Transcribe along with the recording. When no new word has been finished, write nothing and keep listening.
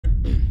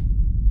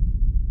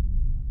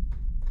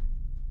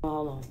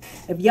Hold on.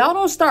 If y'all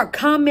don't start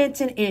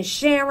commenting and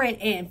sharing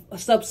and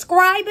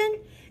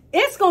subscribing,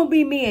 it's going to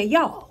be me and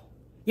y'all.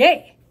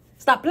 Yeah.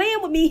 Stop playing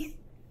with me.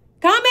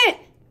 Comment.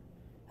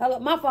 Hello,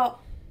 my fault.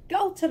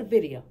 Go to the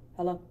video.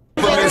 Hello.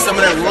 Put in some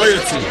of that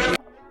royalty.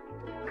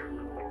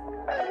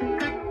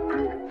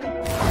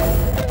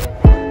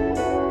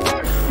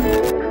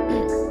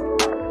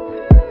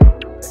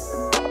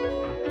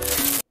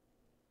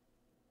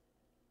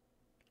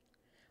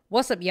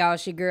 What's up, y'all?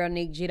 It's your girl,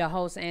 Nick G, the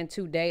host, and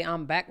today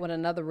I'm back with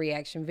another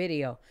reaction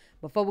video.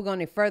 Before we go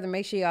any further,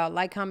 make sure y'all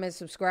like, comment,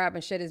 subscribe,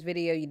 and share this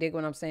video. You dig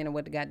what I'm saying and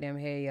what the goddamn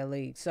hell you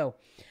lead. So,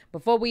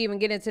 before we even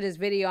get into this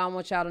video, I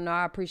want y'all to know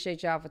I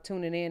appreciate y'all for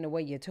tuning in the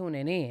way you're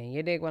tuning in.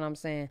 You dig what I'm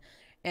saying?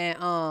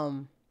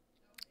 And,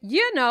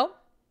 you know,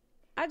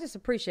 I just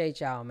appreciate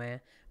y'all,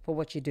 man, for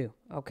what you do,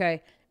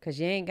 okay? Because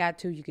you ain't got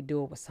to. You could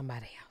do it with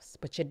somebody else.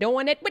 But you're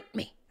doing it with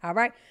me, all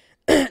right?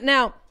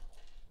 Now...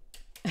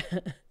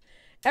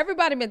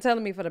 Everybody been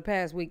telling me for the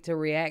past week to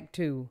react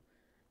to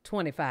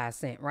 25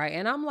 Cent, right?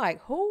 And I'm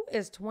like, who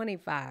is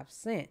 25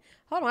 Cent?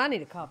 Hold on, I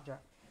need a cough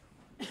drop.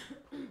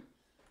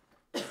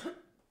 I'm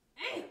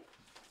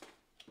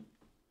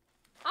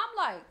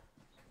like,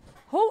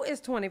 who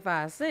is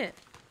 25 Cent?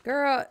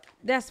 Girl,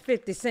 that's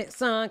 50 Cent's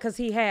son, because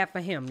he had for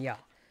him, y'all.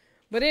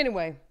 But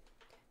anyway,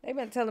 they've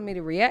been telling me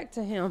to react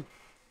to him,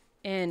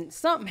 and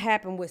something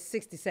happened with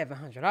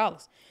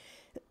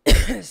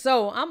 $6,700.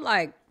 So I'm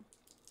like,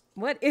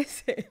 what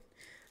is it?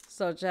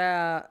 So,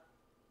 child,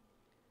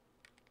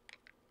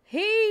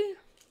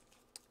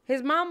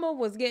 his mama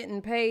was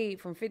getting paid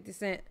from 50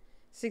 Cent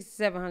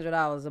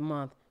 $6,700 a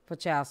month for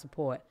child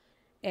support.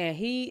 And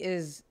he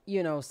is,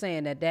 you know,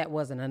 saying that that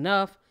wasn't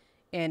enough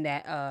and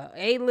that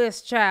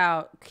A-list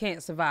child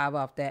can't survive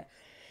off that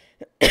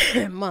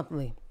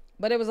monthly.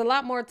 But there was a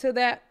lot more to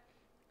that.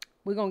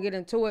 We're going to get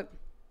into it.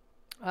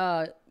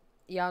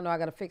 Y'all know I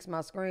got to fix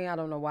my screen. I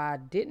don't know why I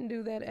didn't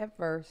do that at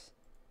first.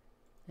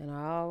 And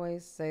I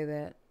always say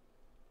that.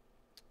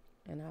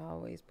 And I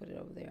always put it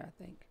over there, I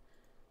think.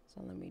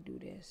 So let me do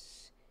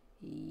this.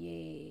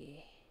 Yeah.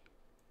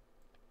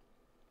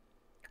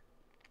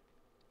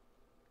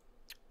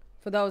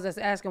 For those that's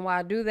asking why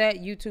I do that,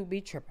 YouTube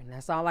be tripping.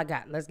 That's all I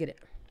got. Let's get it.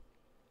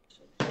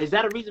 Is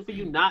that a reason for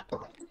you not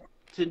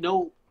to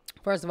know?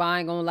 First of all, I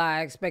ain't gonna lie.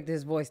 I expect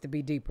his voice to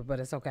be deeper,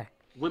 but it's okay.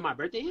 When my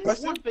birthday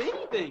is? Want for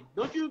anything.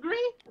 Don't you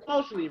agree?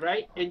 Emotionally,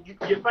 right? And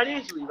you're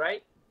financially,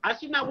 right? I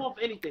should not want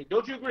for anything.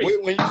 Don't you agree?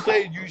 When you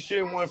say you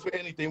shouldn't want for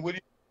anything, what do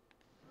you...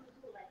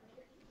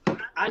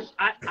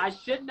 I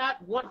should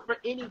not want for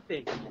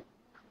anything.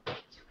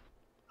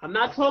 I'm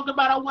not talking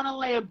about I want a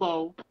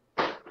Lambo.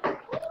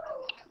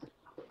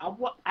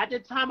 At the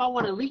time I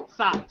want elite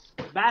socks.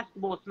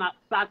 Basketball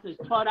socks is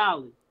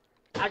 $12.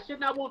 I should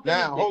not want for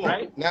anything, hold on.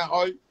 Right?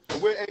 Now,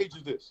 what age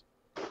is this?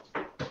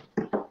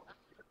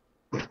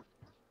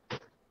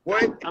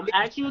 What? I'm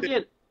asking you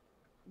again.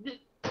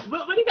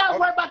 But we ain't got to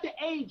worry about the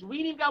age. We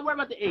ain't even got to worry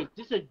about the age.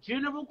 Just a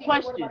general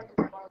question.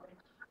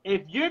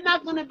 If you're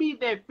not gonna be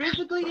there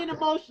physically and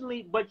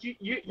emotionally, but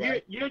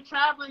you're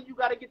traveling, you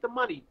gotta get the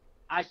money.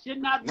 I should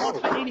not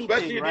want for anything,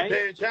 especially if right? you're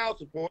paying child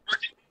support.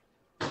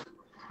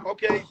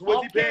 Okay, so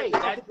what's he paying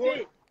child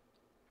support?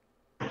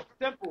 It.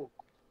 Simple.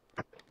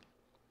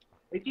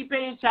 Is he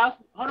paying child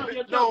support? Hold on,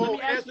 yo, Joe. Let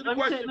me ask you. Let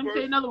me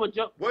say another one,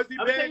 Joe. Was he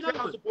paying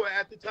child support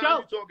at the time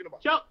you're talking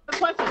about? Joe, the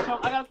question, Joe.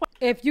 I got a question.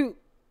 If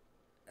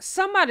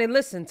somebody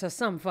listen to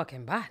some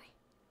fucking body.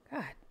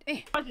 God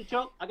damn. Question,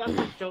 Joe. I got a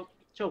question, Joe.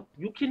 So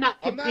you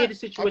cannot compare the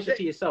situation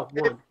to yourself.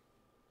 One.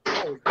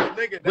 Oh,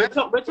 nigga, we're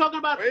talking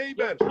about.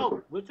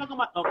 We're talking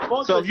about a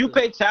false. So if you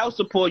pay child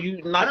support,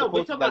 you not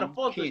supposed to like,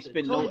 you can't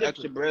spend no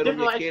extra bread on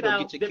your kid or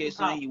get your kid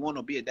saying you want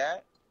to be a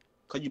dad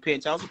because you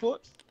paying child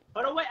support.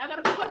 Hold on, wait. I got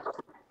a question.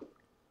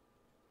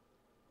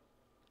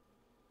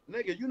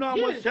 Nigga, you know how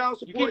much child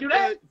support? You can't do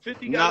that.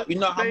 50 you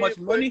know how much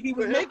money he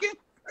was making?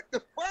 What the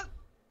fuck?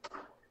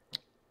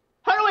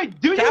 Hold on,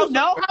 wait. Do you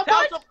know how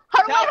much?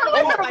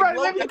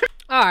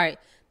 All right.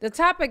 The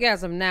topic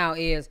as of now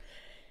is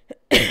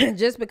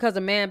just because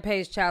a man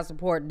pays child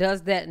support,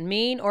 does that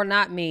mean or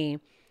not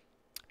mean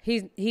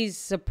he's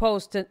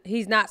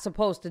not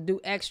supposed to do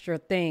extra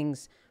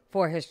things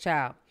for his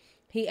child?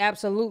 He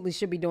absolutely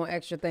should be doing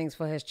extra things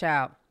for his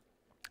child.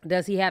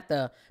 Does he have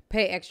to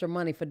pay extra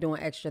money for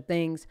doing extra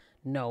things?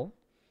 No.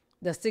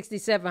 The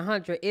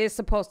 $6,700 is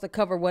supposed to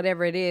cover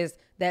whatever it is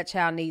that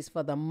child needs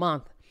for the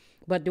month.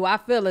 But do I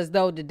feel as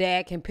though the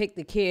dad can pick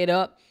the kid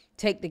up,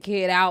 take the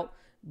kid out,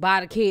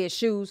 buy the kid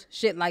shoes,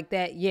 shit like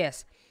that?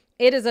 Yes.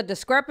 It is a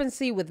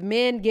discrepancy with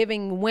men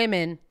giving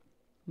women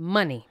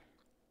money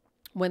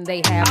when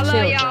they have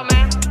children.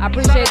 I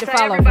appreciate the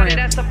follow, friend.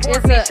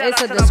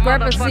 It's a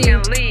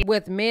discrepancy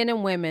with men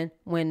and women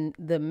when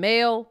the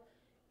male,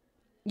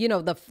 you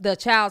know, the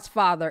child's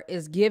father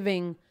is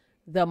giving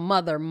the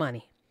mother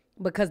money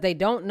because they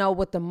don't know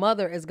what the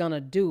mother is going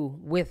to do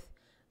with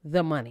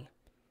the money.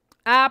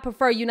 I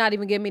prefer you not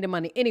even give me the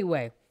money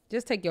anyway.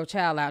 Just take your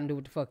child out and do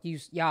what the fuck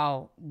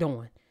y'all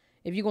doing.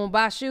 If you're going to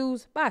buy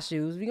shoes, buy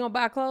shoes. If you're going to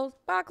buy clothes,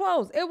 buy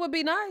clothes. It would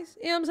be nice.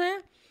 You know what I'm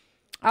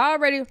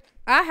saying?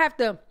 I have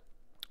to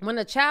when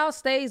a child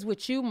stays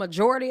with you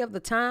majority of the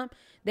time,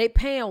 they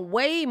paying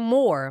way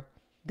more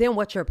than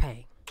what you're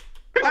paying.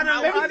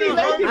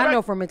 I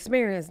know from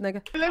experience,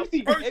 nigga. Let me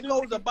see. It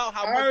goes about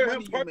how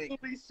much money you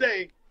make.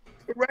 Say,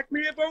 correct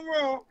me if I'm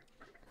wrong.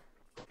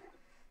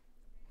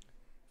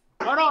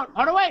 Hold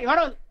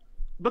on.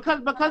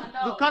 Because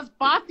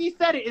Fosti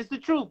said it, it's the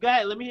truth. Go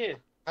ahead, let me hear.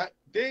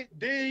 Did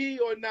he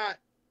or not?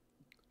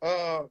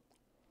 Now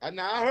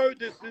I heard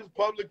this is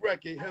public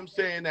record. Him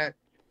saying that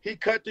he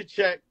cut the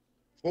check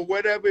for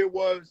whatever it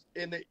was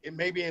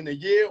maybe in a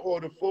year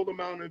or the full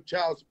amount of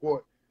child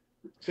support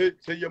to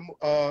your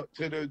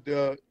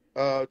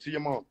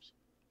moms.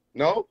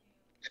 No.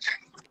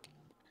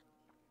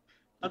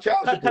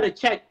 Cut a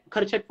check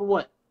for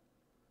what?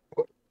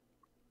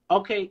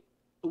 Okay.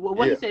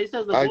 What he said? He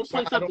says like 1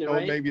 point something, I don't know,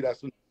 right? Maybe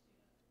that's.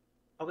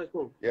 Okay,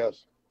 cool.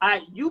 Yes. All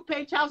right, you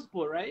pay child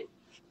support, right?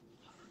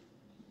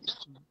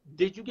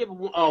 Did you give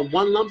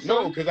one lump sum?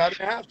 No, because I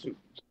didn't have to.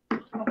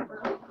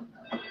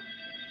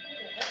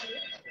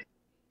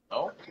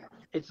 Oh.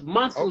 It's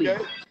monthly.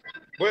 Okay.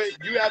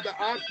 But you have the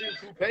option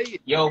to pay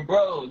it. Yo,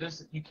 bro,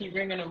 you keep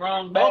ringing the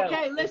wrong bell.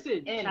 Okay,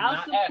 listen.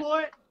 Child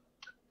support,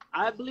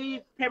 I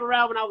believe, came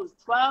around when I was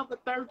 12 or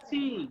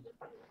 13.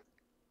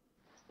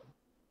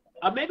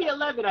 Maybe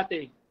 11, I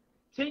think.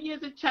 10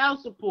 years of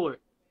child support.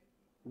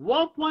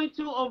 1.2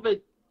 over,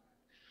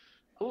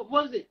 what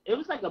was it? It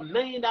was like $1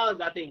 million,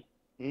 I think.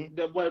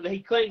 What he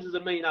claims is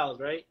 $1 million,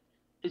 right?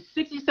 It's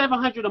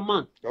 $6,700 a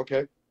month.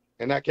 Okay.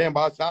 And I can't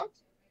buy socks?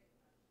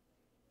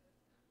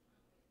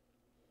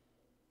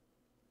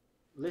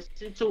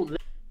 Listen to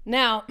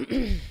Now,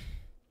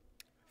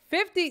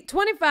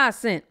 25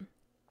 Cent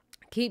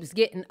keeps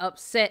getting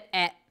upset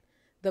at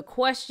the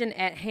question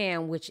at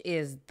hand, which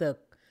is the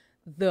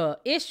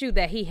issue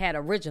that he had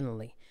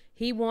originally.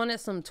 He wanted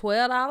some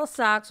 $12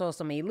 socks or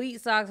some elite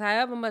socks,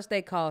 however much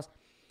they cost,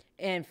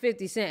 and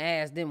 50 Cent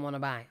ass didn't want to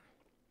buy them.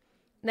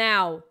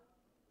 Now,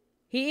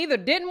 he either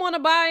didn't want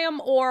to buy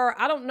them or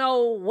I don't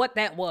know what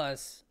that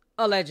was.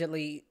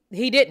 Allegedly,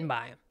 he didn't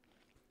buy them.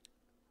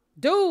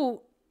 Dude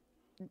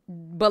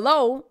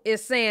below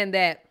is saying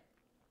that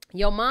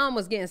your mom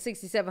was getting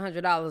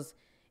 $6,700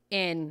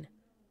 in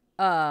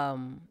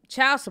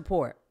child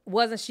support.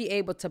 Wasn't she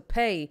able to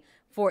pay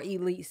for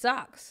elite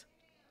socks?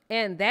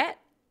 And that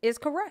is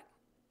correct.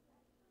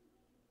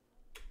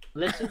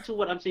 Listen to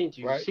what I'm saying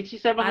to you. Right.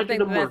 $6,700 I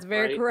think a month. that's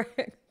very right?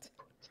 correct.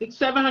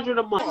 $6,700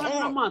 a month.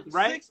 $6,700 a month,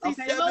 right?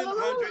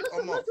 $6,700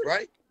 a month,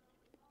 right?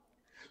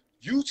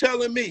 You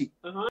telling me?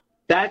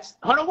 That's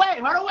hold on, wait.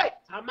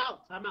 Time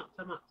out. Hold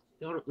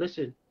on,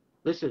 listen.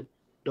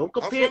 Don't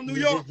compare. I'm from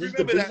New York. This is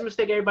the biggest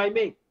mistake everybody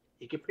make.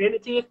 You compare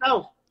it to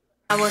yourself.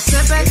 I will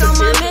sit back on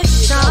my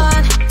mission.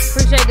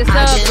 Appreciate the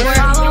sub.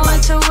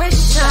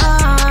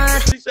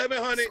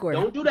 $6,700.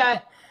 Don't do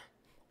that.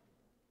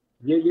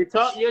 You're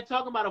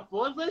talking about a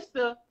Forbes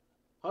lister.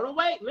 Hold on,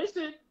 wait,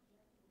 listen.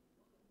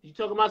 You're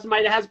talking about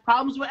somebody that has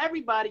problems with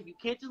everybody. You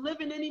can't just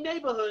live in any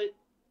neighborhood.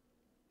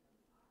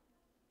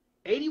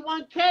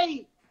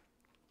 $81K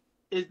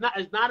is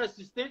not a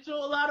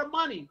substantial lot of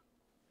money.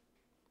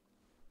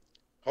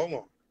 Hold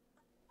on.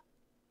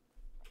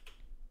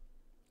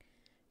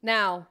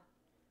 Now,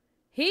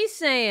 he's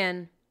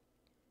saying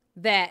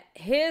that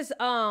his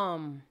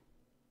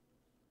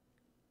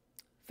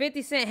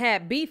 50 Cent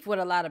had beef with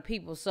a lot of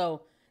people,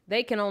 so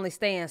they can only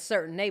stay in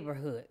certain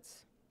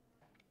neighborhoods.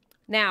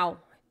 Now,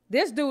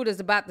 this dude is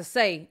about to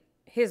say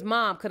his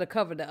mom could have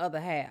covered the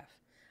other half.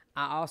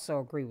 I also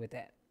agree with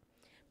that.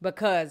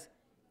 Because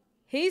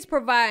he's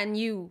providing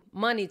you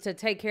money to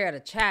take care of the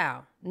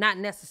child, not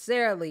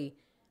necessarily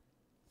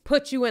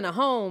put you in a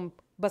home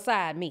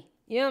beside me.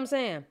 You know what I'm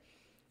saying?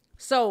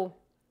 So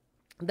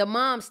the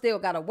mom still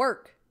got to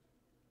work.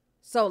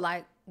 So,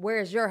 like,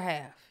 where's your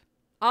half?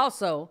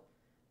 Also,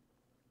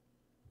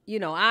 you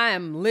know, I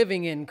am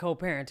living in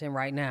co-parenting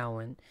right now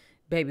and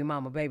baby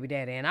mama, baby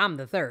daddy, and I'm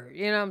the third.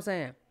 You know what I'm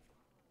saying?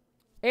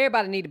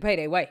 Everybody need to pay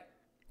their way.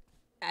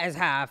 That's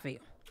how I feel.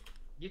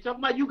 You're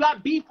talking about you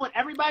got beef with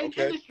everybody in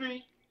the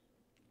industry.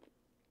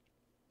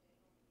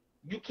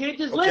 You can't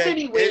just live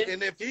anywhere.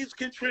 And if he's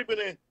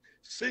contributing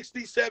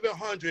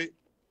 $6,700,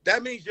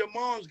 that means your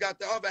mom's got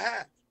the other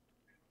half.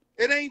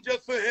 It ain't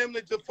just for him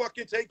to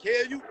fucking take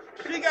care of you.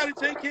 She got to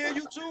take care of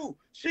you too.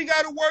 She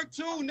got to work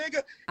too,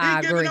 nigga.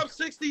 He giving up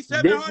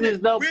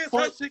 $6,700. Where's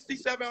her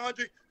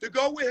 $6,700 to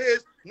go with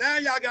his? Now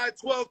y'all got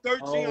 $1,200,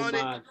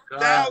 $1,300,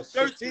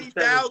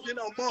 $13,000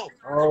 a month.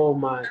 Oh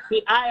my!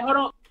 See, hold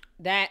on.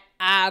 That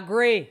I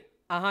agree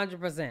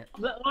 100%.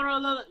 Hold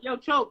on. Yo,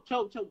 choke.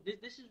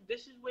 This is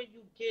where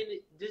you get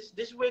it. This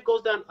is where it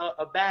goes down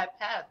a bad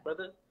path,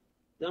 brother.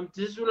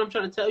 This is what I'm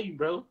trying to tell you,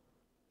 bro.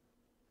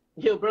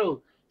 Yo,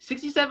 bro,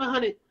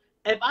 $6,700.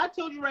 If I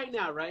told you right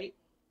now, right,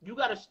 you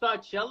got to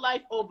start your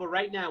life over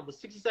right now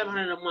with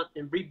 $6,700 a month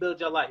and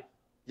rebuild your life.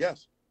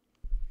 Yes.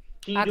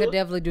 I could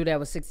definitely do that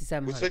with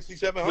 $6,700. With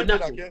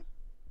 $6,700, I can.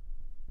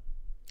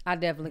 I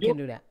definitely can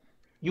do that.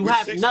 You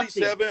have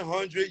nothing.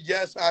 $6,700,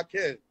 yes, I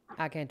can.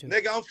 I can too.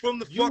 Nigga, I'm from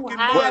the fucking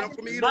mud. I'm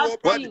from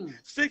Edenville.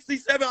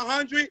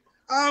 $6,700,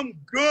 I'm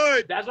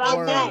good. That's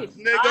what I'm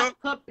saying. Nigga. I'm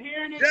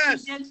comparing it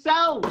to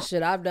yourself.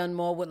 Shit, I've done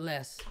more with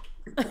less.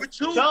 With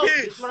 2 Choke,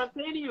 kids. this is what I'm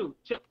saying to you.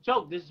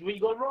 Choke, this is where you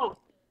go wrong.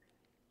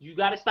 You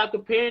gotta stop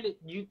comparing it.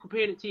 You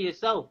comparing it to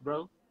yourself,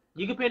 bro.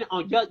 You comparing it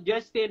on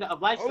your standard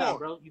of lifestyle,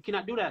 bro. You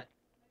cannot do that.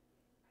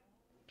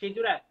 Can't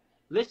do that.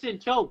 Listen,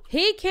 Choke.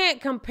 He can't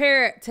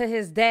compare it to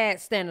his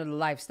dad's standard of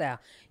lifestyle.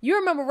 You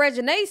remember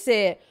Reginae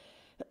said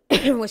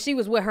when she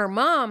was with her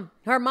mom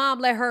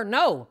let her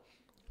know,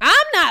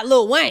 I'm not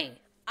Lil Wayne.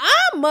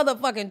 I'm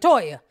motherfucking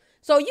Toya.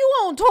 So you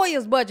on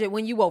Toya's budget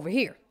when you over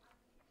here.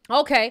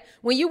 Okay,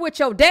 when you with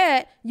your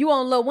dad, you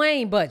on Lil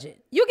Wayne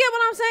budget. You get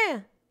what I'm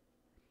saying?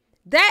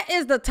 That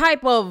is the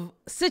type of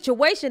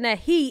situation that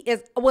he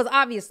was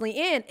obviously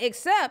in,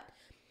 except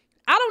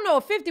I don't know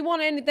if 50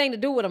 wanted anything to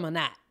do with him or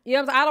not. You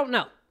know what I'm saying? I don't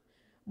know.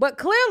 But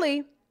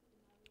clearly,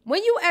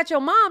 when you at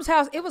your mom's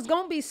house, it was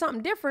going to be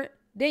something different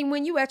than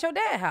when you at your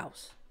dad's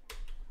house.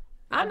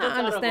 I'm not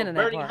understanding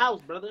that part.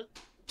 House, brother.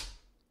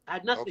 I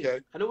had nothing.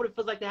 Okay. I know what it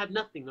feels like to have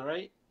nothing, all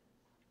right?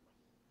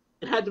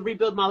 And I had to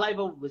rebuild my life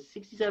over with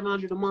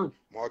 $6,700 a month.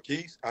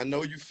 Marquise, I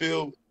know you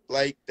feel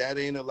like that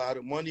ain't a lot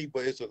of money,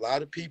 but it's a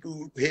lot of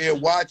people here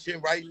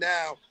watching right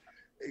now.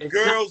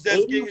 Girls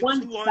that's getting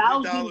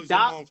 $200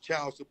 a month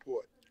child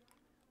support.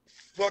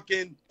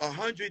 Fucking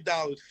 $100,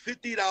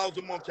 $50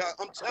 a month child.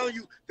 I'm telling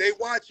you, they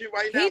watching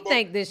right now. He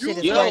think this shit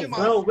is crazy.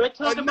 Bro, we're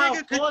talking about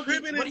a nigga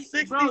contributing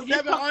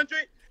 $6,700.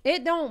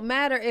 It don't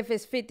matter if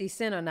it's 50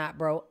 cents or not,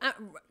 bro.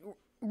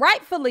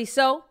 Rightfully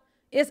so.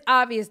 It's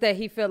obvious that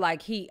he feel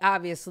like he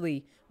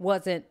obviously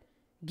wasn't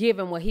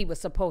given what he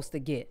was supposed to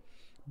get.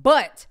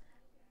 But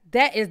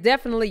that is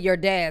definitely your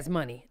dad's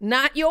money,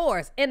 not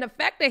yours. And the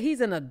fact that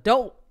he's an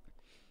adult,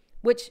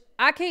 which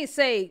I can't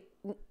say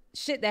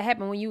shit that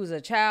happened when you was a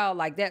child,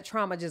 like that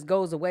trauma just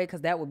goes away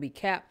because that would be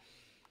capped.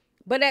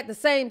 But at the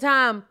same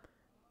time,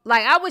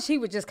 like I wish he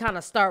would just kind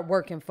of start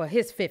working for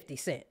his 50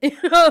 cents. You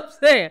know what I'm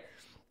saying?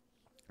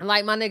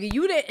 Like, my nigga,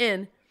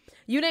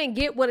 you didn't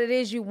get what it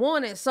is you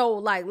wanted. So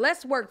like,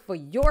 let's work for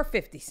your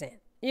 50 cents.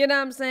 You know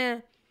what I'm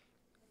saying?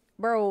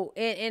 Bro,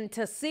 and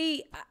to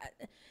see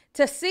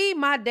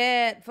my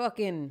dad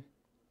fucking,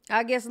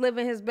 I guess,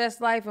 living his best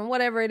life and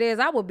whatever it is,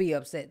 I would be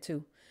upset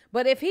too.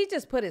 But if he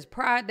just put his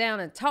pride down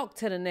and talk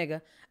to the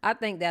nigga, I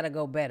think that'll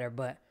go better.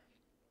 But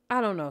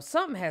I don't know.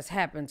 Something has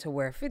happened to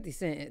where 50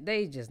 Cent,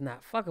 they just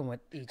not fucking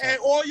with each other. And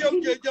all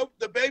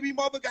the baby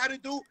mother got to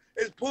do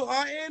is put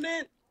her in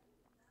it.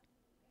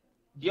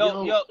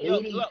 Yo,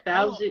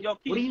 80,000. What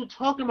are you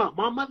talking about?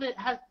 My mother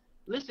has.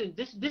 Listen,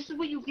 this is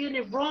where you getting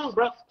it wrong,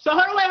 bro. So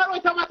hold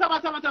on, tell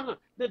me.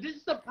 No, this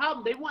is the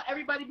problem. They want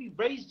everybody to be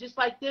raised just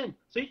like them.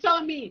 So you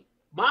telling me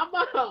my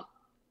mom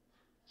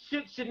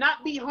should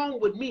not be home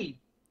with me,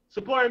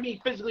 supporting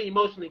me physically,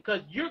 emotionally,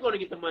 because you're going to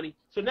get the money.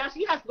 So now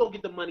she has to go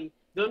get the money.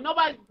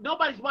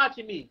 Nobody's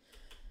watching me.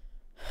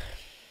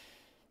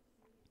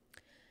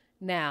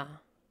 Now,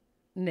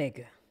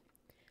 nigga,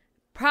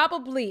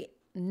 probably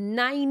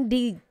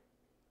 93%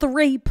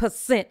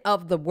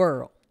 of the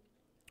world.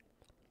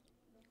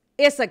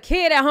 It's a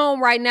kid at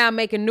home right now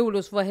making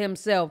noodles for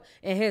himself,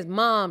 and his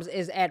mom's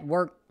is at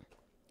work,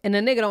 and the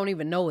nigga don't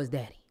even know his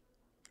daddy.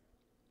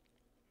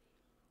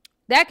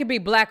 That could be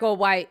black or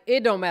white.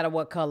 It don't matter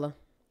what color.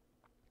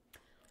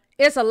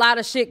 It's a lot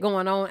of shit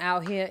going on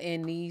out here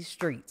in these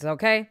streets,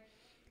 okay?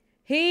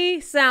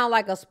 He sound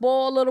like a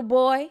spoiled little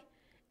boy,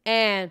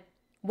 and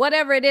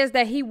whatever it is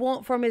that he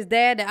want from his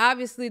dad, that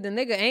obviously the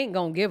nigga ain't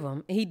gonna give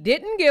him. He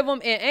didn't give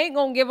him and ain't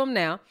gonna give him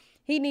now.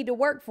 He need to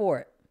work for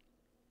it.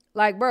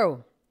 Like,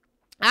 bro,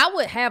 I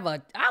would have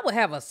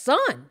a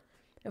son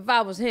if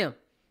I was him,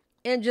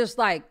 and just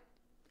like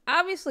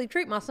obviously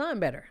treat my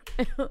son better.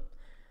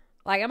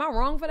 Like, am I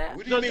wrong for that?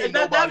 What do you mean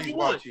nobody's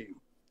watching you?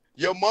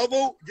 Your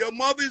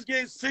mother's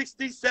getting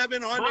 $6,700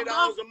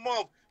 a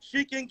month.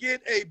 She can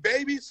get a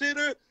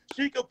babysitter.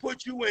 She can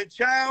put you in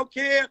child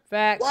care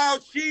while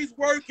she's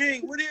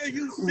working. What are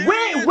you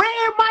serious?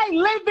 Where am I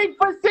living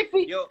for 60?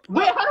 Wait, hold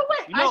on,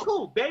 wait. All right,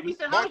 cool.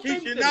 Babysitter.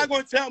 Marquise, you're not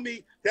going to tell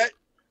me that.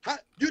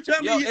 You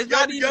tell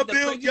me your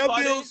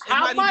bills.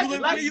 How much?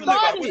 Where do you live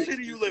at? What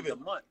city you live in?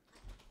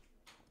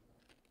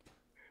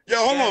 Yo,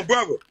 hold on,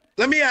 brother.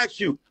 Let me ask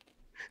you.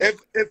 If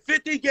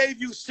 50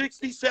 gave you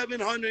 $6,700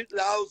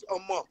 a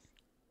month,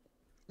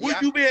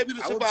 would you be able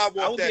to survive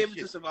off that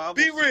shit?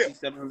 Be real.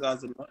 $6,700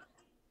 a month.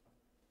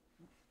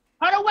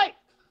 Hold on, wait.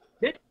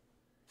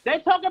 They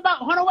talking about.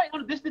 Hold on, wait.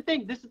 This is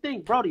the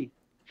thing, Brody.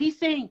 He's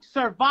saying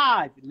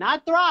survive,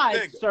 not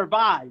thrive.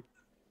 Survive.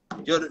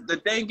 Yo, the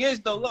thing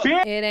is though, look.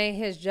 It ain't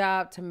his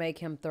job to make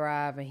him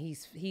thrive, and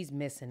he's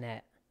missing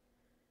that.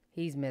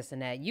 He's missing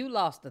that. You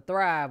lost the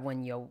thrive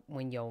when your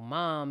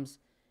mom's,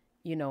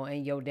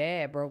 and your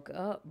dad broke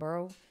up,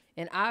 bro.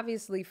 And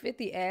obviously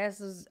 50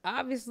 ass is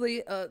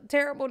obviously a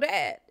terrible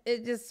dad.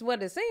 It's just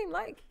what it seemed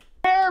like.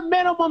 Bare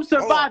minimum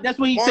survive. That's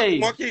what he's saying.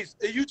 Marquise,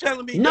 are you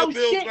telling me your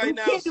bills right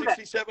now is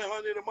 $6,700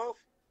 a month?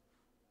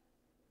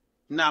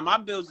 Nah, my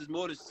bills is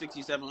more than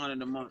 $6,700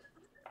 a month.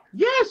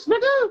 Yes,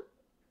 nigga.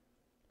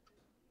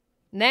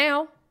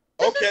 Now.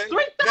 Okay.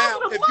 Now,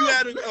 if you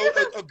had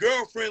a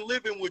girlfriend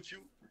living with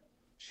you,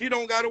 She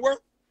don't got to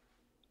work.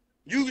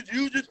 You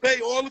just pay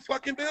all the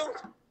fucking bills.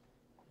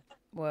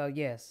 Well,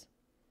 yes.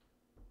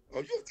 Oh,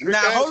 you Now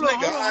hold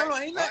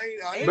on. Ain't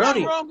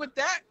nothing wrong with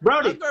that.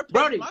 Brody.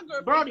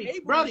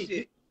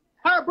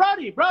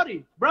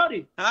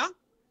 Huh?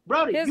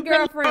 Brody. His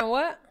girlfriend,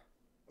 what?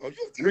 Oh,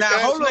 you Now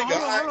hold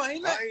on.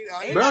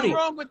 Ain't nothing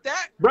wrong with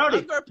that. Brody.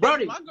 His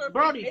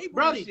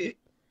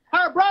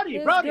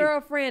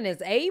girlfriend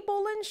is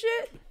able and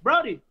shit?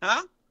 Brody.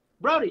 Huh?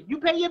 Brody, you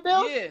pay your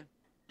bills? Yeah.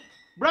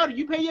 Brody,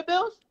 you pay your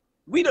bills?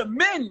 We the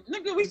men,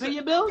 nigga. We You pay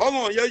your bills? Hold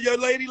on, your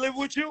lady live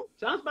with you?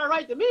 Sounds about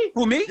right to me.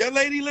 Who, me? Your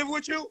lady live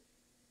with you?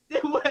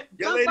 What?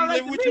 Your Sounds lady about right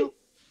live to with me. you?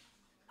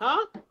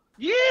 Huh?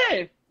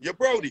 Yeah. Your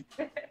Brody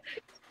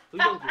Who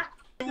goes with?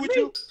 live with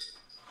you?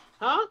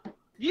 Huh?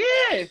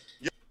 Yeah.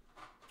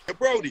 Your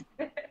Brody.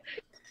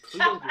 Who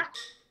goes with?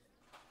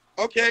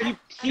 Okay.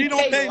 She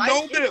don't pay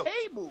no bill.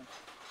 Cable.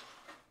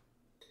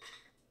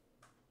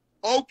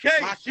 Okay.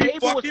 My She cable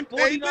was fucking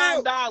pay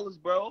bills.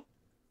 $49, bro.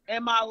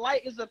 And my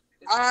light is a...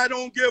 I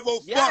don't give a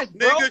Yes, fuck,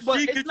 bro, nigga. but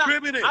She it's not-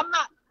 contributing. I'm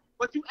not...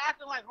 But you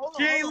acting like... Hold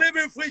on, She ain't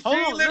living for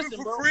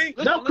free.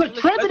 No,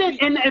 contributing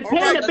and paying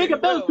Alright, the bigger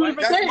bills, two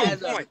different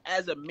that's things. point.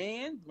 As a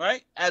man,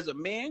 right? As a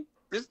man,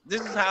 this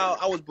is how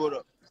I was brought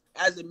up.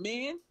 As a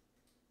man,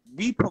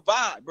 we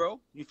provide, bro.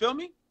 You feel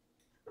me?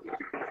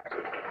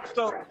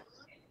 So...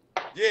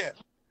 Yeah.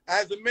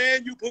 As a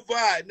man, you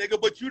provide,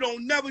 nigga, but you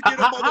don't never get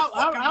a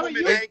motherfucking woman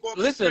that ain't gonna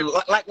Listen,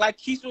 contribute. like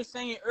Keisha was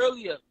saying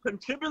earlier,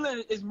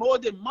 contributing is more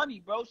than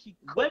money, bro.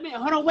 Wait a minute,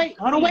 hold on, wait.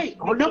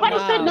 Nobody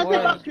said nothing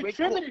about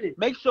contributing.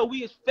 Make sure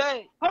we is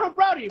fed. Hold on,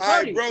 Brody. All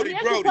right, Brody,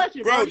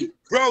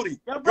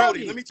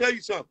 let me tell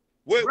you something.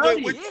 Where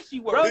she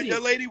work? Where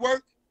your lady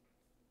work?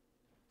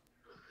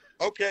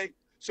 Okay,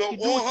 so She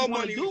do all what her she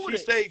wanna money, do with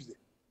she it. saves it.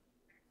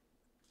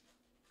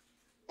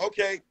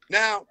 Okay,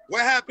 now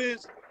what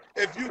happens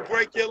if you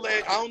break your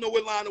leg? I don't know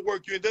what line of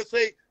work you're in. Just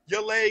say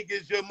your leg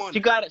is your money. She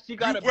got You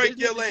a break business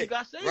your and she leg,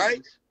 got savings.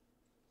 right?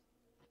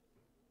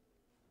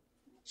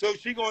 So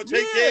she gonna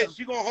take care.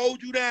 She gonna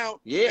hold you down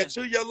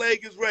until your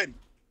leg is ready.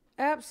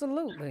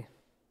 Absolutely.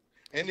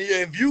 And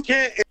if you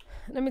can't,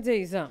 Let me tell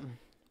you something.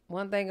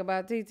 One thing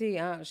about TT,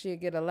 she'll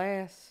get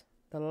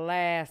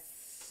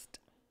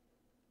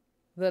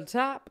the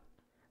top,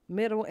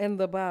 middle, and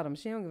the bottom.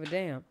 She don't give a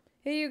damn.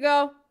 Here you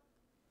go.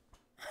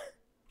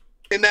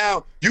 and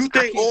now you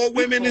think all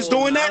women is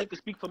doing that? I can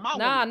speak for my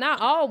Nah, woman. not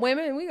all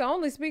women. We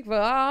only speak for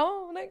our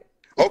own nigga.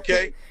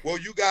 Okay, well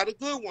you got a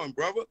good one,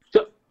 brother.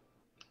 So,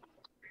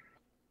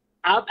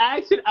 I'm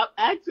asking, hold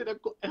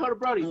on,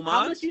 Brody. Who, How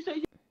mine? much you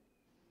say?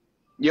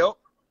 Yo.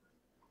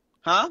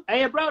 Huh?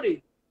 Hey,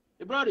 Brody.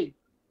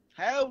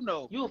 Hell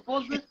no. You a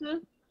Forbes listener?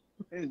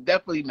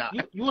 Definitely not.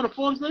 You on a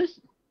Forbes list?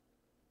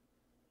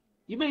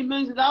 You made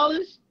millions of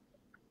dollars?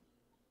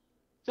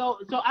 So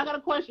I got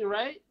a question,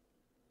 right?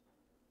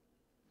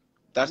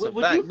 That's a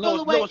Would fact. you feel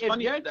away if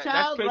funny? your That's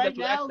child crazy right that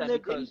you now asked that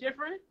lived any because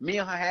different? me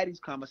and her had these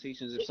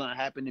conversations if something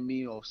happened to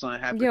me or if something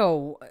happened.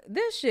 Yo,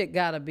 this shit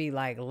gotta be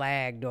like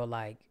lagged or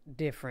like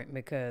different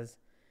because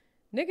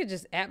nigga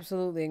just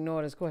absolutely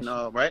ignored his question.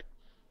 No, right?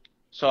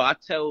 So I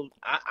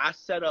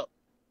set up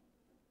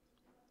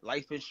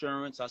life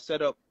insurance. I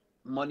set up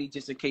money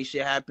just in case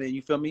shit happened.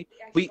 You feel me?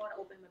 We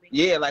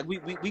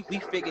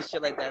figure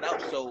shit like that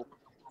out. So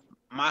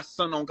my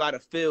son don't gotta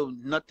feel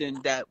nothing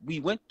that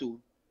we went through.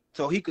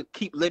 So he could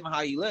keep living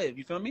how he live.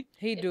 You feel me?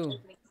 He do.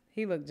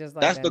 He look just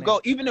like that's that the nigga.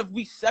 goal. Even if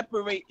we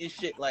separate and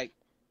shit, like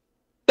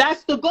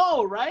That's the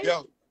goal, right?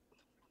 Yo,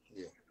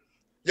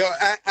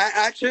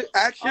 ask your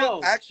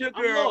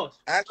girl. lost.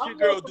 Ask your I'm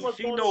girl. lost Do what's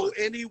she going know on.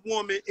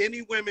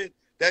 any women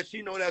that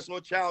she know that's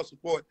on child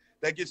support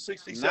that gets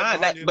 $6,700?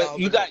 nah. But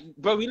you got,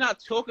 bro. We're not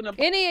talking about.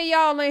 Any of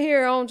y'all in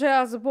here on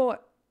child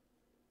support?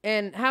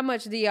 And how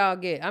much do y'all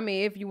get? I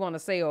mean, if you want to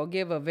say or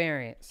give a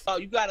variance. Oh,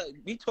 you gotta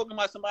be talking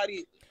about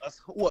somebody.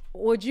 What?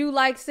 Would you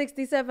like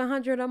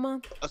 $6,700 a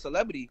month? A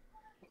celebrity.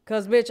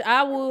 Cause bitch,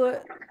 I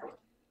would.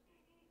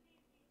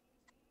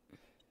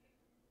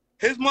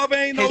 His mother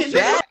ain't no His shit.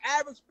 dad,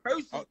 average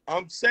person.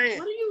 I'm saying.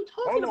 What are you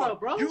talking about,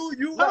 bro? You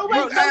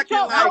acting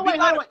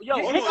like Yo,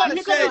 hold here on. comes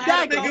He said the this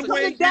dagger. nigga Here comes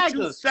went the and get you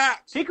dagger.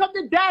 socks. Here comes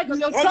the dagger.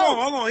 Yo,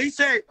 Hold on. He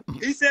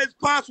says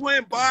Pops went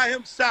and buy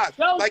him socks.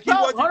 Yo, like he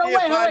Cho, wasn't hold on, there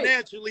wait.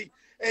 financially.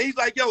 And he's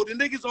like, yo, the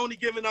nigga's only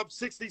giving up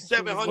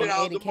 $6,700 a month.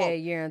 $80K a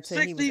year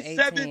until he was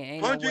 18.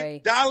 Ain't no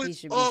way he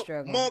should be $6,700 a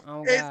struggling. month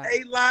Oh, is God.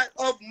 a lot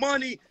of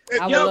money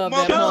if I would your love that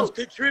mother was month.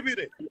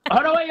 contributing.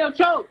 Hold on, wait, yo,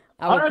 Cho.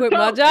 I would quit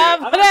my job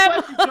for I got a that.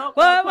 question, Cho. I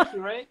got a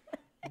question, right?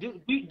 Do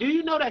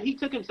you know that he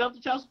took himself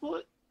to child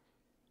support?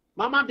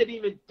 My mom didn't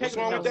even take What's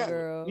wrong with that?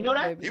 Girl, You know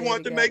that? baby He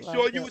wanted to daddy make got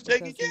sure locked you up was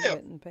taken because he care of.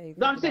 wouldn't pay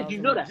No, I'm saying, do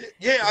you know that?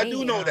 Yeah, I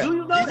do know that. Do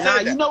you know He that?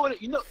 said Nah, you know what?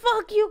 You know.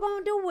 Fuck you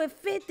gonna do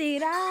with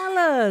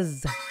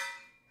 $50?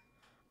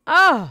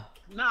 Oh,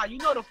 Nah, you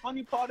know the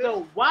funny part is.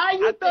 So why you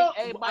I think thought?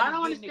 everybody I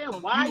don't getting it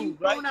understand why you confused,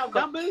 throwing right? out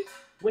numbers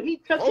when he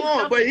took Hold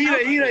himself on, but to he child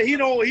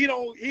support.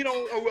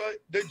 don't.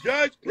 The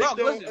judge picked Look,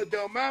 listen.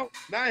 the amount,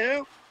 not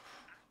him.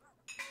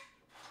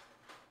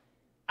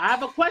 I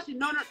have a question.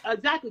 No,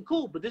 exactly,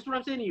 cool. But this is what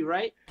I'm saying to you,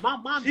 right? My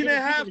mom She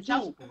didn't have the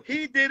child to. support.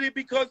 He did it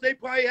because they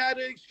probably had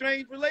an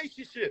exchange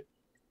relationship.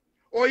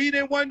 Or he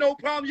didn't want no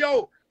problem.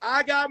 Yo,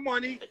 I got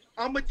money.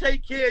 I'm going to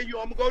take care of you.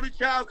 I'm going to go to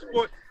child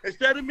support.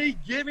 Instead of me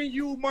giving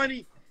you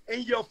money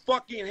in your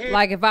fucking hand.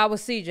 Like if I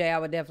was CJ, I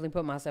would definitely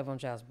put myself on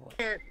child support.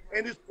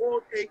 And it's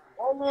called a,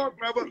 hold on,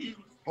 brother.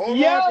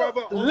 Hold on,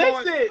 brother. Hold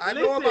on. I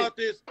know about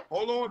this.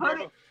 Hold on,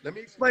 brother. Let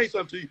me explain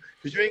something to you.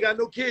 Because you ain't got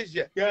no kids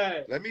yet.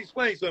 Yeah. Let me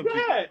explain something to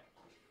you.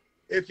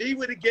 If he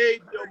would have gave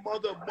your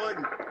mother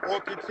money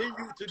or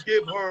continued to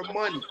give her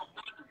money,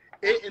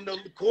 in the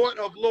court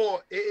of law,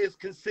 it is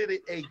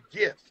considered a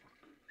gift.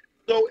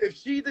 So if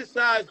she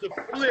decides to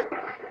flip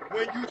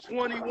when you're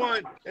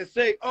 21 and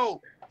say,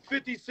 oh,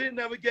 50 Cent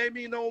never gave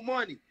me no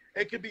money,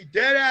 it could be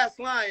dead ass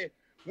lying.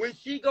 When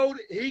he go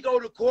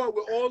to court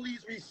with all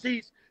these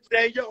receipts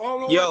saying, yo,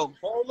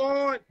 hold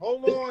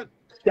on.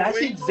 That's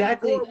when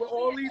exactly with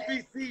all these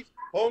receipts.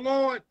 Hold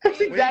on. That's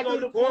exactly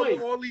when he go to court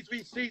with all these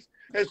receipts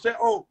and say,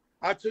 oh,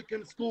 I took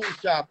him school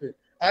shopping.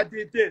 I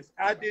did this.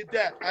 I did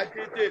that. I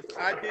did this.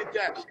 I did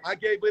that. I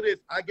gave her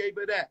this. I gave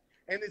her that.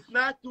 And it's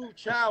not through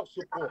child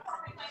support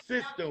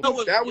system. That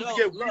was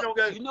we don't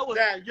get.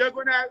 Now you're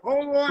gonna have,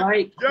 hold on.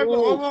 Right,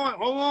 Hold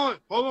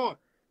on.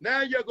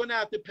 Now you're gonna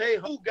have to pay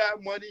who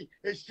got money,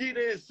 and she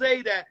didn't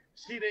say that.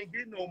 She didn't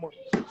get no money.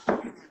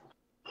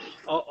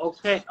 Oh,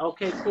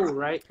 okay, cool,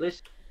 right?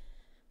 Listen.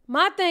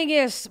 My thing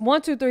is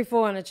 1, 2, 3,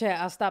 4 in the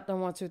chat. I stopped on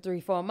 1, 2, 3,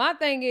 4. My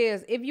thing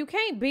is, if you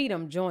can't beat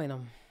them, join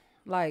them.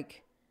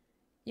 Like,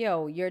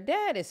 yo, your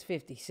dad is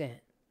 50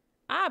 Cent.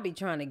 I'll be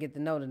trying to get to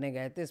know the nigga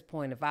at this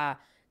point if I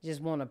just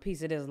want a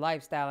piece of this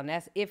lifestyle, and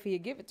that's if he'll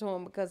give it to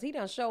him because he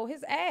done showed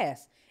his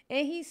ass,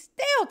 and he's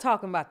still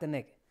talking about the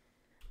nigga.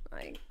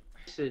 Like,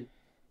 listen.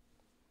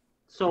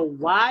 So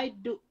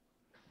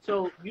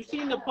you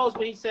seen the post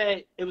when he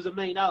said it was $1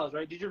 million,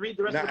 right? Did you read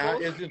the rest of the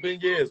post? It's just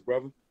been years,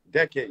 brother.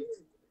 Decades.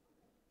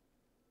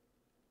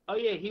 Oh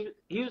yeah,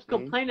 he was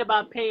complaining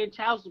about paying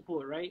child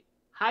support, right?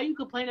 How you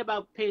complain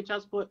about paying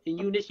child support and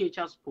you initiate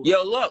child support?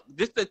 Yo, look,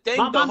 this the thing.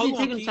 My mom didn't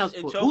take him child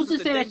support. Who's to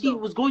say that she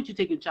was going to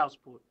take him child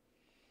support?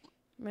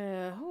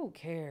 man, who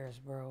cares,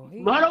 bro?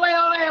 Wait.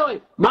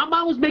 My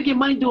mom was making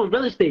money doing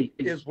real estate.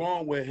 It's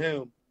wrong with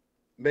him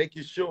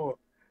making sure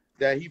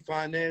that he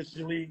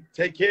financially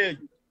take care of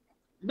you.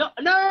 No.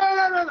 I'm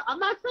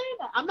not saying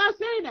that. I'm not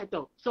saying that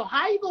though. So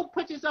how you gonna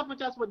put yourself on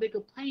child support? They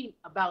complain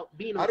about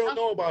being on I don't child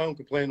know support. about him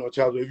complaining on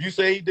child support. If you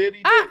say he did,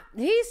 he did.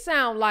 He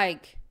sound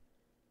like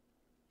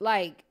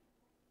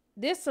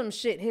this some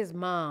shit his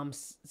mom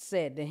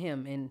said to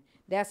him, and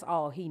that's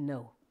all he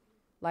know.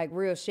 Like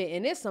real shit.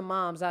 And there's some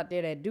moms out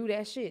there that do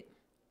that shit.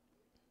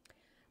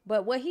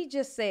 But what he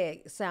just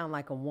said sound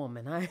like a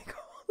woman. I ain't gonna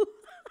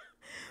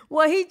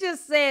what he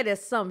just said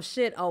is some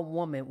shit a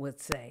woman would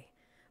say.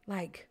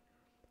 Like,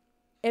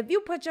 if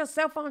you put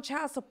yourself on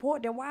child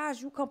support, then why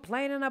is you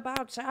complaining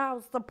about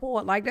child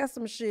support? Like, that's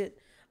some shit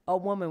a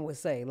woman would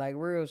say. Like,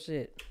 real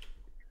shit.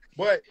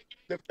 But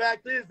the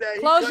fact is that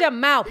close your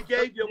mouth. He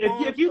gave your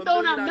mom if you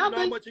don't have $1 million. You know nothing,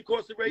 how much it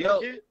costs to raise a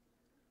kid?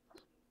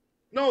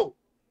 No.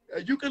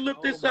 You can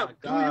look this up.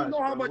 Do you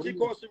know how much it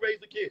costs to raise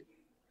a kid?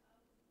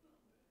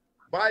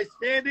 By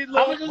standard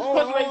law.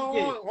 Hold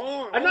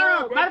on.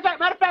 No. Matter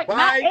of fact,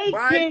 not eight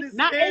kids.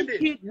 Not eight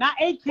kids.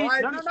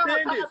 No.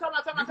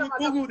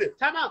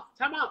 Time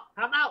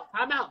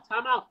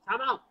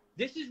out.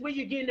 This is where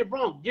you're getting it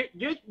wrong.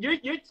 You're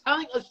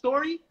telling a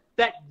story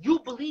that you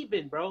believe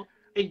in, bro.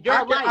 In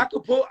your life.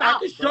 I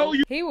can show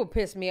you. He will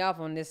piss me off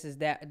on this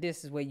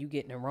is where you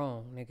getting it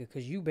wrong, nigga,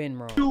 because you been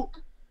wrong.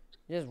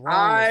 Just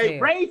wrong as hell.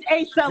 Raise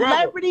a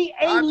celebrity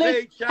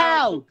A-list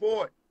child.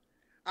 Support.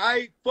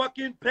 I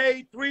fucking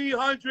paid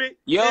 $350,000.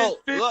 Your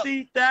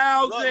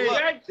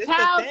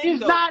child is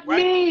not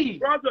me.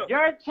 Brother.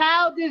 Your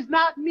child is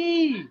not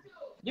me.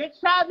 Your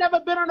child never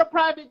been on a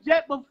private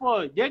jet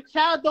before. Your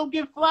child don't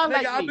get fly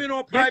like me. I've been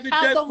on private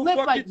jets for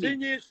fucking like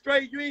 10 years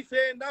straight. You ain't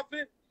saying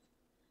nothing.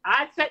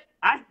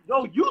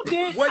 You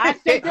did. What I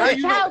said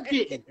your child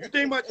didn't. You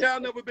think my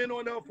child never been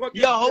on no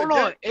fucking? Yo, hold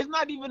on. It's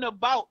not even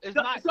about. It's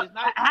not. Have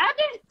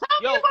it?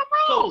 Tell me if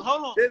I'm wrong. So,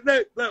 hold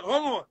on. Look,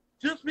 hold on.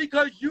 Just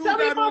because you got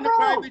on the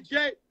private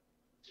jet,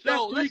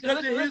 that's because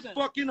of his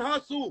fucking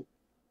hustle.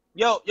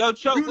 Yo,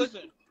 Chuck,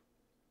 listen.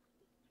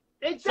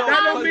 It's that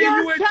don't mean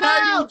you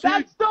entitled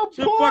to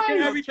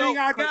fucking everything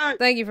I got.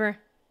 Thank you for.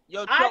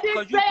 Yo, Chuck, I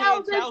didn't say I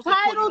was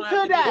entitled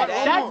to that.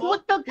 That's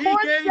what the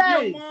court says. He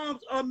gave your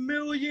moms $1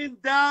 million,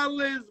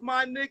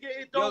 my nigga.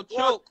 It don't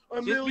cost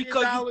 $1 million. Just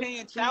because you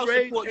paying child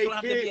support, you don't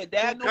have to be a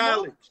dad no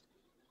more.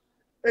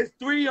 It's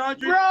 $300.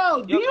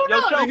 Bro, do you know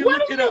what are you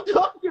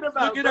talking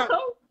about, bro?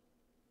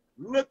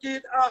 Look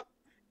it up.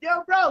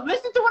 Yo, bro,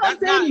 listen to what I'm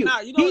saying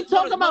to you. He's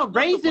talking about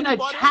raising a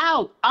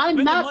child.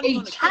 I'm not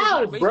a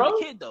child, bro.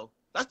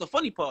 That's the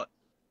funny part.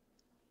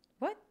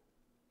 What?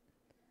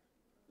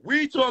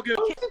 We talking.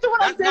 Listen to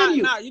what I'm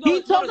saying to you.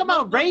 He's talking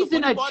about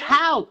raising a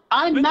child.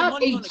 I'm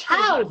not a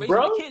child,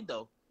 bro.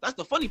 That's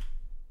the funny.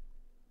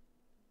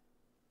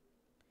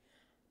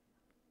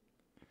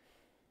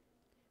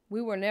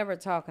 We were never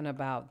talking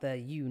about the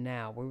you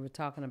now. We were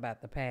talking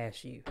about the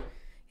past you.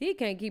 He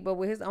can't keep up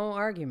with his own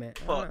argument.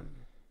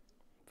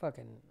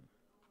 Fucking.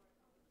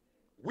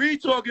 We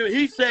talking.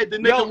 He said the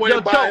nigga went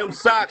and buy him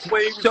socks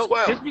when he was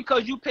 12. Just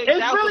because you pay It's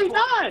child really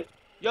support. not.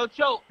 Yo,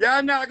 Choke.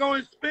 Y'all not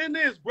going to spin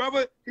this,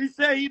 brother. He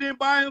said he didn't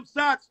buy him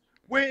socks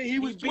when he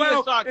was being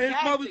 12 and his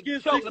mother's sarcastic.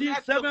 getting Choke, let me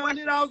ask you a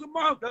 $600-$700 a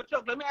month. Yo,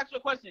 Choke, let me ask you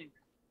a question.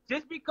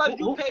 Just because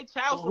you pay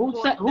child who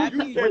support, said- who that said-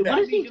 means wait, what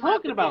is he you don't have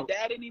talking to be a about?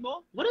 dad anymore?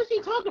 What is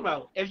he talking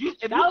about? If you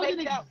That pay was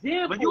an child-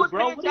 example, when you was bro.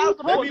 paying What are you child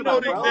Let talking me support, know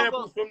about, the bro?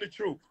 examples from the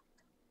truth.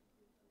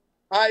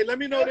 All right, let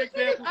me know the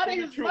examples Out of from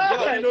the his truth. mind.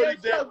 Let me know Yo, the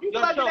examples. You Yo,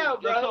 bugging Choke,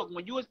 out, bro. Choke,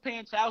 when you was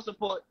paying child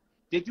support,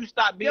 did you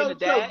stop being Yo, a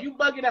dad? Choke, you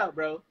bugging out,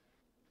 bro.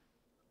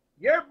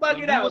 You're When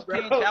bugging you out, was bro.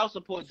 paying child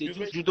support, Excuse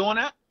me? you doing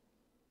that?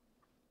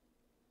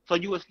 So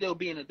you were still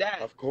being a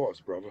dad. Of course,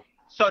 brother.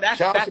 So that's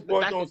Child that's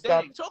support that's don't the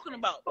thing. stop. Talking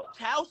about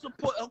child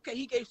support. Okay,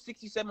 he gave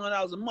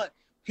 $6,700 a month.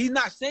 He's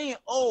not saying,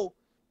 oh,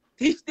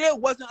 he still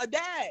wasn't a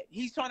dad.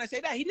 He's trying to say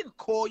that he didn't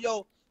call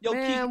yo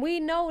Man, Keith. we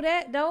know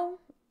that though.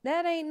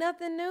 That ain't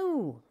nothing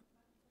new.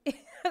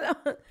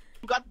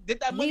 Did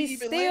that money He's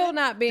even still land?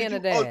 not being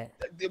Did a you- dad.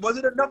 Was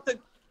it enough to?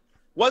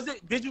 Was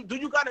it? Do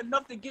you got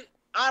enough to get?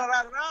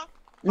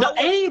 No, How it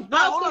ain't no,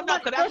 about hold the on, no,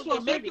 money. 'cause that's First what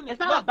of they're all, making it's it.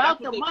 not Look, about that's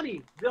the what they-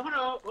 money.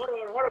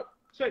 Hold on.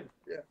 Check.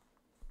 Yeah.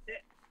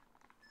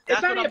 It's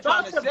That's not what even I'm trying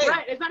about to the say.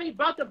 bread. It's not even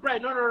about the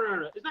bread.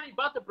 No. It's not even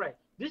about the bread.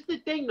 This is the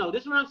thing, though.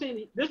 This is what I'm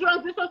saying. This is what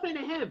I'm saying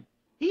to him.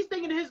 He's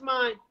thinking in his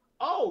mind,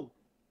 oh,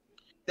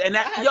 And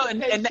I that, had yo, to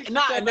and, pay and, and,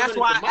 nah, and $6,700 that's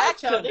why to I my asked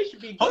child. him. They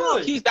should be Hold on,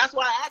 good. Keith. That's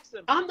why I asked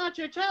him. I'm not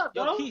your child,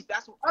 bro. Yo, Keith,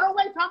 that's Oh, no,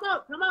 wait, time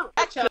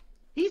out.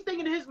 He's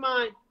thinking in his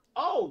mind,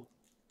 oh,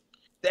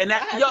 and I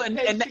that, had yo, to and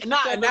pay and that's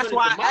 $6,700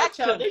 why to I my asked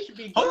child. him. They should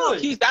be Hold on,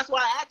 good. Keith. That's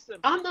why I asked him.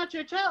 I'm not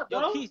your child, bro.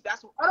 Yo, Keith,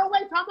 that's Oh, no,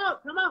 wait, time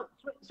out.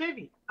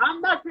 Savvy,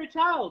 I'm not your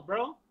child,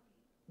 bro.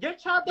 Your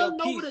child Yo, don't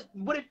know Keith.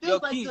 what it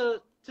feels like Keith.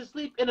 to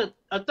sleep in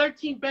a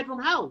 13-bedroom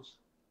house.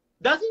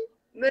 Does he?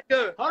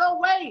 Nigga, Hold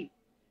on, wait.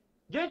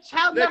 Your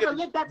child never nigga,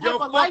 lived that type your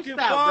of fucking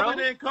lifestyle, father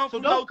bro. didn't come So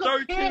from no don't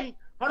compare. 13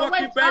 Hold on, fucking wait,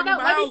 time bedroom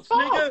out. Let me house,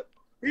 talk. nigga.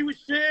 He was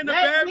sharing the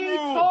Let me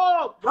bedroom.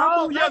 talk, bro.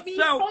 Humble Let me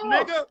yourself, talk.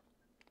 nigga.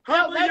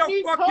 Humble let your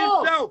me fucking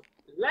talk. self.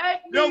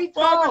 Let Your me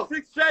father's talk.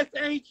 success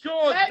ain't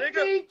yours, Let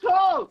nigga. me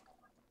talk.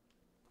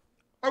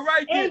 All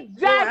right, then.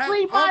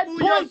 Exactly So my humble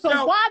point. So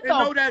yourself why and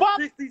the know that fuck?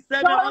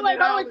 $6,700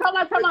 Wait, come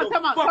on. is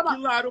a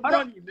fucking lot of Hold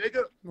on. money,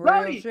 nigga.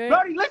 Real shit.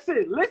 Brody,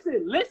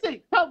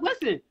 listen. Talk,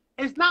 listen.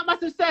 It's not my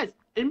success.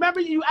 And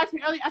remember, you asked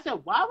me earlier. I said,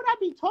 why would I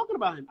be talking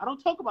about him? I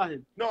don't talk about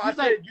him. No, He's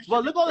I said you should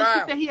well, be look all the proud.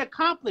 shit that he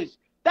accomplished.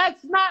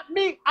 That's not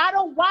me. I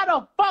don't. Why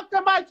the fuck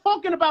am I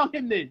talking about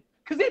him then?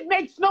 Because it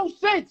makes no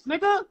sense,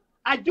 nigga.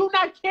 I do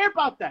not care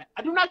about that.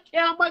 I do not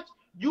care how much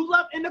you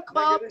love in the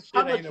club, Nigga, this shit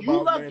how much ain't you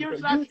about love man, Gears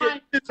bro. Last You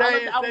Time. get I love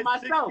saying the album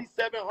that myself.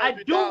 I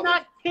 $6,700 do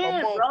not care,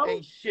 a month bro.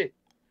 ain't shit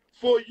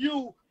for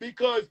you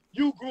because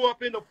you grew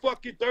up in a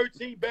fucking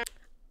 13 bedroom.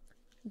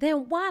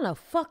 Then why the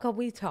fuck are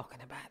we talking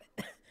about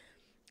it?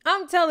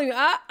 I'm telling you,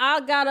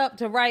 I got up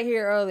to right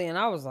here early and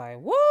I was like,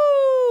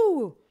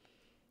 woo!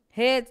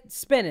 Head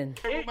spinning.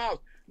 house.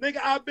 Nigga,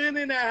 I've been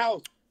in that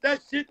house. That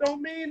shit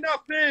don't mean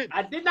nothing.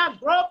 I did not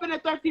grow up in a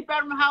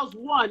 13-bedroom house,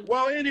 one.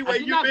 Well, I anyway,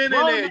 did you've not been in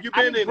grow there. in- You've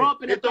I been didn't in grow it.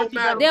 up in a It don't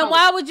 13-bedroom matter. Then house.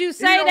 why would you He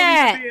say don't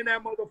that? need to be in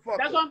that motherfucker.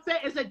 That's what I'm saying.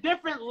 It's a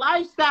different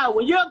lifestyle.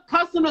 When you're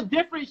accustomed to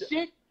different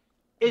shit,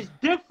 it's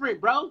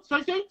different, bro. So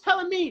you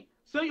telling me,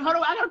 hold on,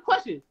 I got a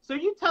question. So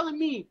you telling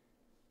me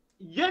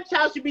your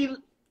child should be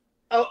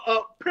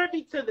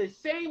privy to the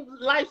same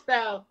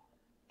lifestyle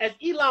as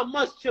Elon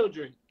Musk's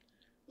children?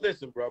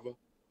 Listen, brother.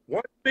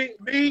 One thing,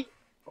 me,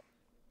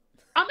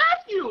 I'm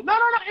asking you. No.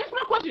 Answer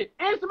my question.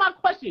 Answer my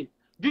question.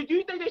 Do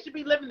you think they should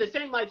be living the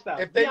same lifestyle?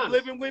 if Be they honest.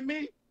 living with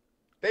me,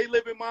 they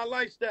living my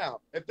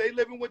lifestyle. If they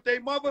living with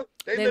their mother,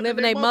 they They living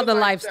living their mother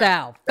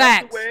lifestyle.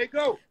 That's Facts. the way it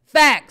goes.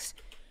 Facts.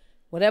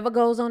 Whatever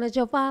goes on at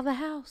your father's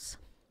house,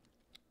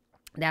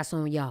 that's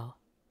on y'all.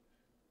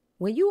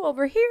 When you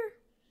over here,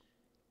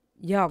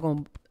 y'all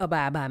gonna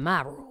abide by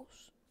my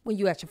rules. When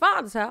you at your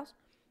father's house,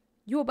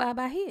 you abide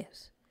by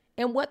his.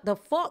 And what the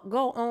fuck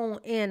go on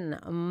in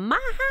my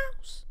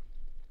house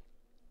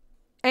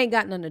ain't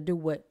got nothing to do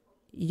with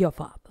your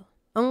father.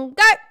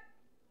 Okay?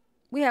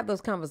 We have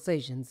those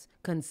conversations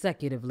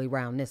consecutively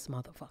around this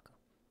motherfucker.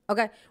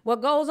 Okay?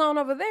 What goes on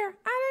over there, ain't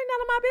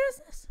none of my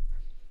business.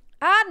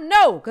 I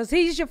know, because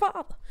he's your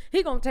father.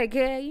 He gonna take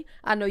care of you.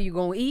 I know you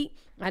gonna eat.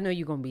 I know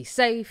you gonna be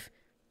safe.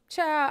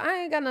 Child, I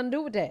ain't got nothing to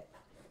do with that.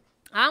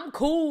 I'm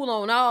cool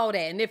on all that.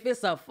 And if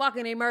it's a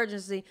fucking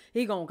emergency,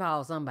 he gonna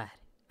call somebody.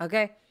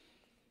 Okay?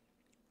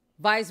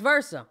 Vice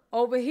versa.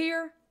 Over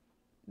here,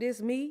 this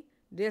me,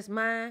 this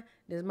mine,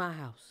 this my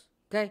house.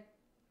 Okay?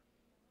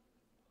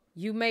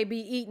 You may be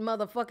eating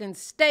motherfucking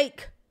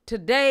steak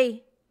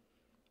today.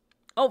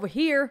 Over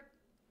here,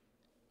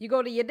 you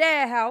go to your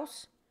dad's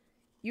house.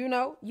 You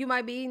know, you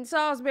might be eating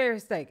Salisbury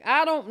steak.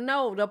 I don't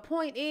know. The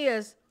point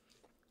is,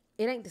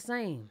 it ain't the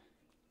same.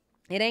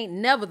 It ain't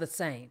never the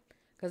same.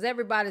 Because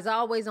everybody's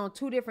always on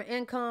two different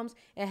incomes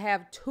and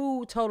have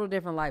two total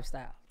different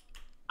lifestyles.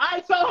 All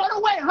right, so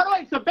hold on,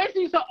 wait. So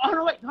basically, hold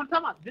on, wait. I'm talking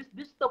about this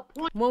is the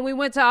point. When we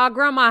went to our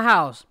grandma's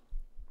house,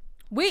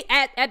 we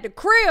at the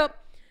crib,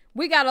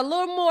 we got a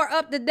little more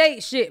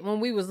up-to-date shit when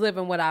we was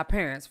living with our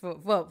parents for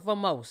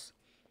most.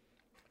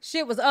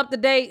 Shit was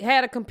up-to-date,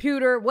 had a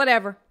computer,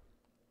 whatever.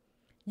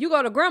 You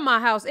go to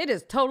grandma's house, it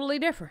is totally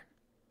different.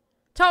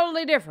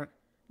 Totally different.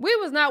 We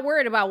was not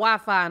worried about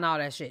Wi-Fi and all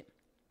that shit.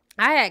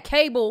 I had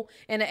cable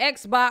and an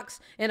Xbox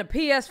and a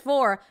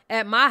PS4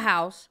 at my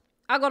house.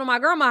 I go to my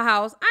grandma's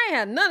house, I ain't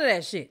had none of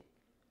that shit.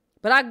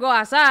 But I go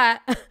outside.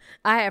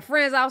 I had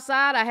friends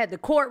outside. I had the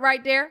court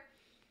right there.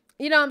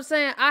 You know what I'm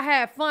saying? I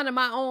had fun in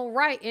my own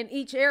right in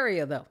each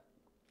area, though.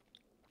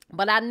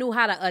 But I knew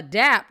how to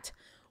adapt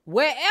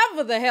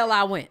wherever the hell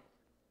I went.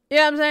 You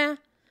know what I'm saying?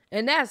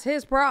 And that's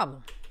his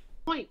problem.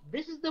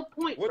 This is the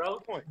point, What's bro.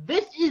 the point?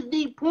 This is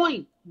the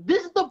point.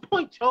 This is the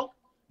point, Choke.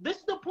 This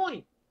is the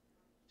point.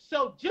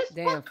 So just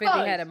Damn, because,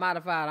 50 had it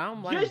modified. I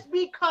don't blame him. just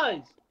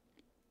because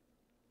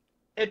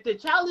if the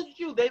child is with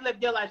you, they live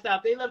their lifestyle.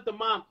 If they live the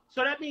mom,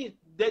 so that means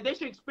that they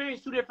should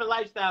experience two different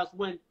lifestyles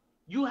when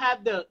you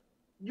have the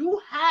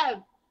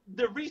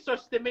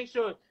resources to make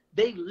sure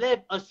they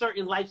live a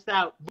certain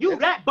lifestyle. You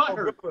that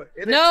butthurt.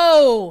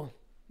 No,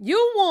 you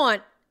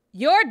want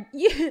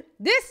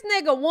this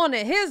nigga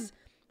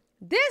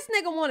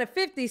wanted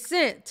 50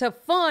 Cent to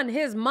fund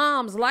his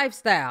mom's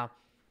lifestyle.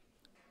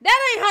 That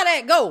ain't how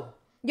that go.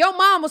 Your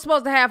mom was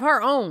supposed to have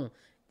her own.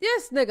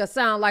 This nigga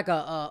sound like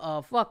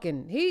a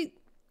fucking, he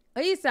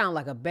sound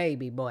like a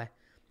baby boy.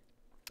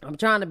 I'm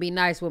trying to be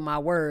nice with my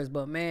words,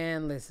 but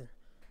man, listen.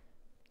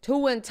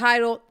 Too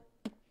entitled,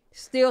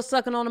 still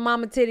sucking on the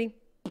mama titty.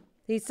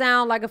 He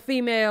sound like a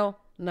female.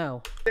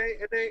 No.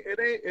 It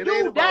ain't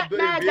You about that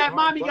mad that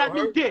mommy got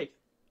new dick.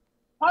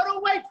 Hold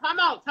on, wait, time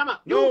out.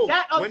 No, You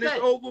that upset. when it's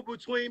over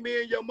between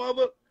me and your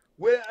mother,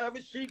 wherever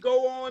she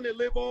go on and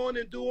live on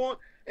and do on,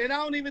 and I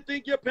don't even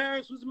think your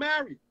parents was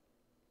married.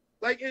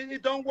 Like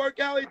it don't work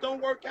out, it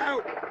don't work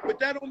out. But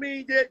that don't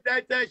mean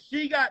that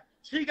she got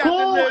cool,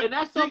 to live. And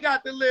that's she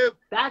got to live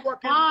that's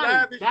fucking fine.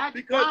 lavish That's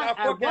because fine.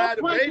 I fucking had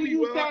a baby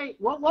with her.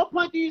 What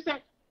point do you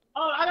say?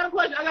 Oh, I got a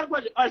question.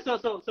 All right,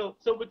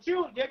 so with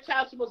you, your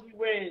child's supposed to be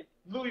wearing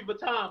Louis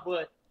Vuitton,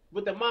 but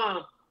with the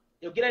mom,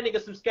 you'll get that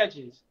nigga some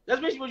Skechers. That's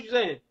basically what you're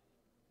saying.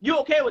 You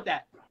okay with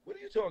that? What are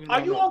you talking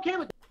about? Are you okay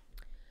with that?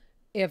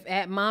 If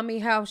at mommy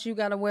house you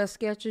gotta wear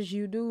Skechers,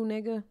 you do,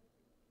 nigga.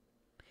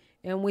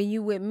 And when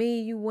you with me,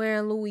 you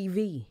wearing Louis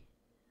V.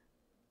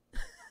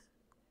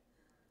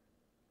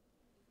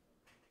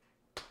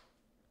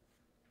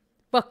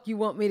 Fuck you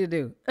want me to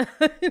do?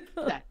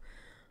 That.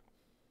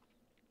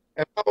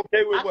 Am I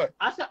okay with what?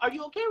 I said, are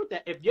you okay with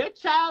that? If your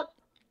child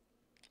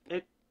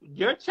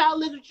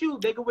lives with you,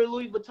 they can wear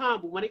Louis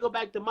Vuitton, but when they go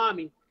back to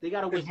mommy, they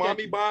gotta wear Is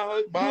mommy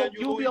buying you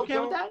You'll be Louis okay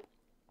with Vuitton? that?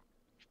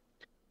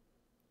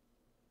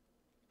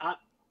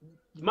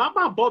 My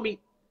mom bought me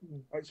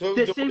Right, so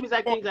the same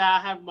exact things that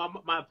I have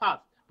with my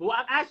pops. But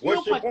I'm asking you a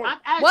What's your question. point? I'm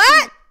asking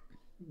What?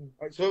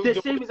 Right, so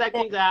the same exact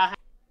things that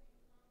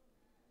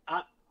I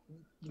have.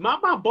 My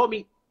mom bought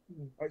me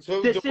Right,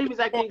 so the same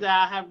exact things that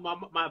I have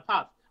with my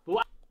pops.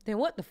 But Then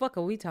what the fuck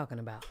are we talking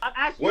about? I'm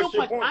asking you a What's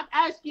your question. point? I'm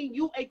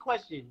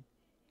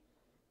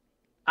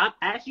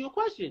asking you a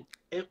question.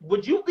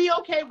 Would you be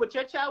okay with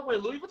your child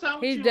wearing Louis Vuitton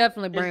with He's you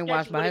definitely and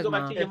brainwashed Skechers by when they his go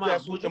back mom. to your if mom?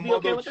 that's Would what you the be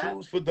okay mother with that?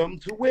 choose for them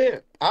to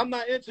wear. I'm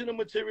not into the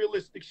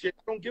materialistic shit.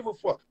 I don't give a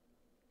fuck.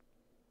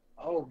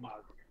 Oh my!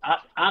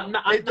 I'm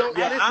not. It don't-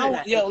 asking I don't-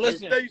 that. yo,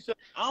 listen. Tell you something.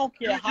 I don't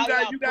care You how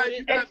got- y'all you got- put you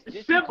it. got- It's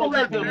Just simple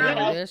because as you a bring it man.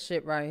 up. This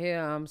shit right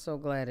here, I'm so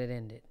glad it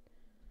ended.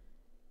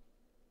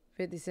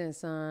 50 Cent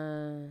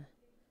son,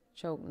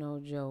 choke no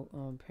joke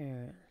on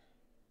parent.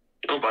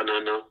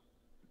 No.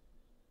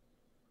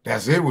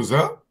 That's it. Was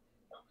up.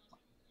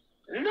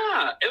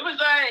 Nah, it was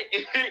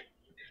like,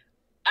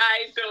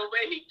 alright, so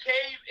when he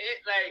came in,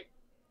 like,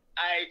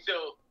 alright,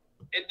 so,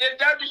 and then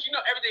Darvish,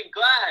 everything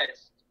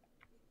glass.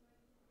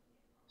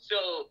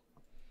 So,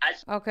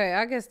 Okay,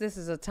 I guess this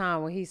is a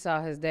time when he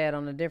saw his dad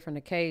on a different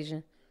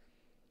occasion.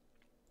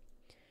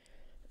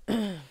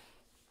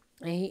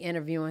 And he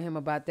interviewing him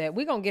about that.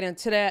 We're going to get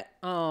into that,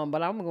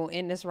 but I'm going to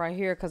end this right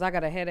here because I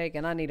got a headache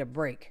and I need a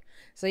break.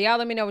 So y'all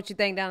let me know what you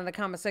think down in the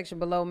comment section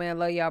below, man.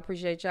 Love y'all.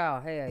 Appreciate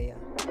y'all. Hell yeah.